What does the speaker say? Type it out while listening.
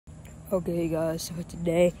Okay guys, so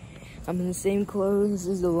today I'm in the same clothes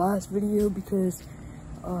as the last video because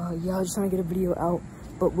yeah, I was trying to get a video out,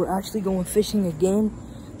 but we're actually going fishing again,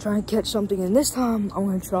 trying to catch something, and this time I'm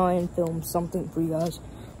gonna try and film something for you guys,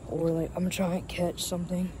 or like I'm gonna try and catch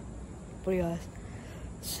something for you guys.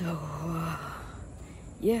 So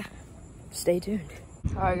yeah, stay tuned.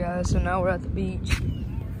 Alright guys, so now we're at the beach.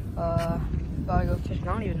 About to go fishing.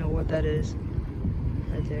 I don't even know what that is.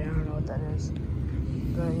 Right there, I don't know what that is.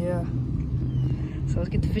 But yeah. So let's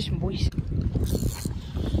get to fishing, boys.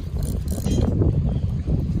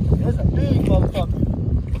 That's a big motherfucker.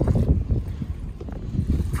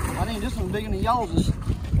 I think this one's bigger than y'all's. You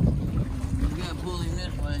gotta pull him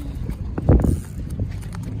this way.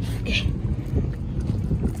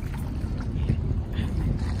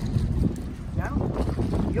 Down?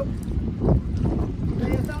 Yep.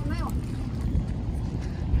 There's out now.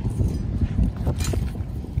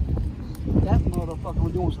 That motherfucker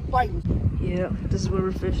was doing some fighting. Yeah, this is where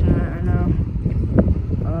we're fishing at right now.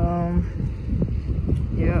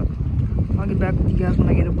 Yeah. I'll get back with you guys when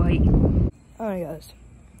I get a bite. Alright guys.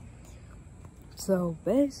 So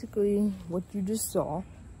basically what you just saw.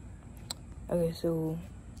 Okay, so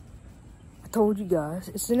I told you guys,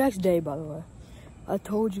 it's the next day by the way. I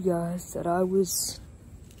told you guys that I was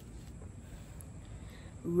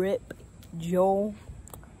Rip Joel.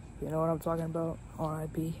 You know what I'm talking about?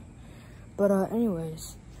 R.I.P. But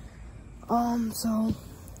anyways. So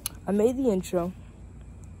I made the intro.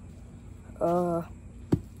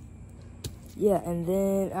 Yeah, and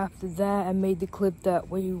then after that I made the clip that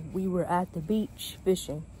we were at the beach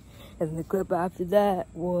fishing. And the clip after that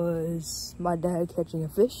was my dad catching a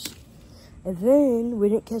fish. And then we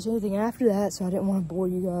didn't catch anything after that, so I didn't want to bore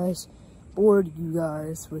you guys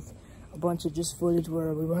with a bunch of just footage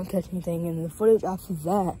where we weren't catching anything. And the footage after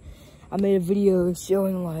that, I made a video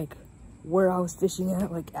showing like where I was fishing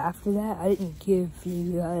at. Like after that, I didn't give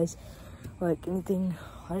you guys like anything.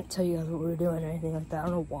 I didn't tell you guys what we were doing or anything like that. I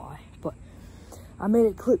don't know why, but I made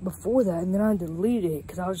a clip before that and then I deleted it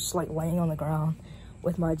because I was just like laying on the ground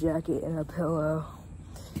with my jacket and a pillow,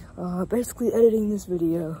 basically editing this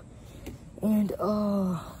video. And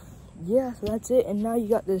yeah, so that's it. And now you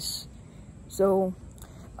got this. So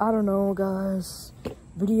I don't know guys,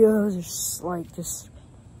 videos are just like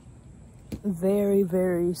very,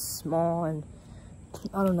 very small, and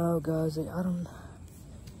I don't know guys, like,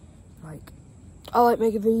 I like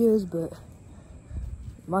making videos, but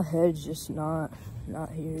my head's just not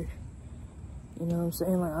here, you know what I'm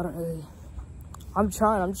saying? Like, I don't really, I'm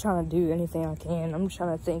trying to do anything I can. I'm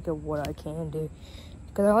trying to think of what I can do,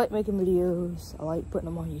 because I like making videos, I like putting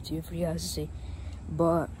them on YouTube for you guys to see,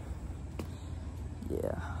 but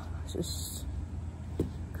yeah, it's just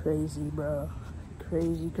crazy, bro.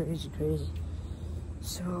 Crazy.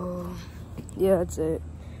 So yeah, that's it.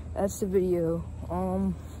 That's the video.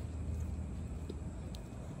 I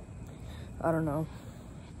don't know.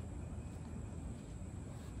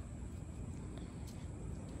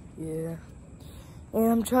 Yeah. And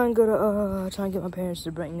I'm trying to go to trying to get my parents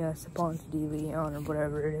to bring us to Ponce de Leon or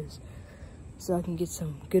whatever it is, so I can get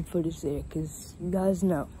some good footage there, because you guys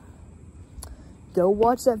know. Go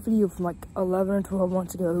watch that video from like 11 or 12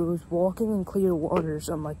 months ago. It was walking in clear water or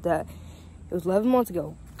something like that. It was 11 months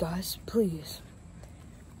ago. Guys, please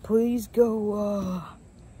go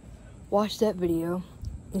watch that video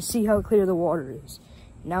and see how clear the water is.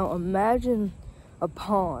 Now imagine a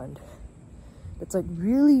pond that's like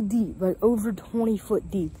really deep, like over 20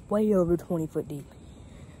 foot deep, way over 20 foot deep.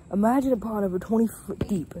 Imagine a pond over 20 foot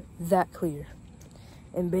deep, that clear,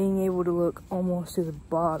 and being able to look almost to the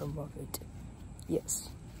bottom of it. Yes,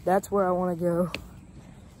 that's where I want to go.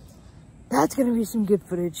 That's gonna be some good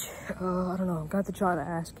footage. I don't know. I'm gonna have to try to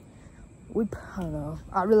ask. I don't know.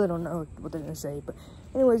 I really don't know what they're gonna say. But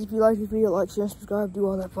anyways, if you like this video, like, share, subscribe, do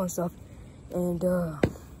all that fun stuff. And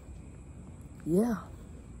yeah.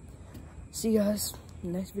 See you guys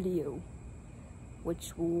in the next video,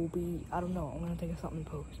 which will be, I don't know. I'm gonna think of something to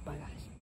post. Bye guys.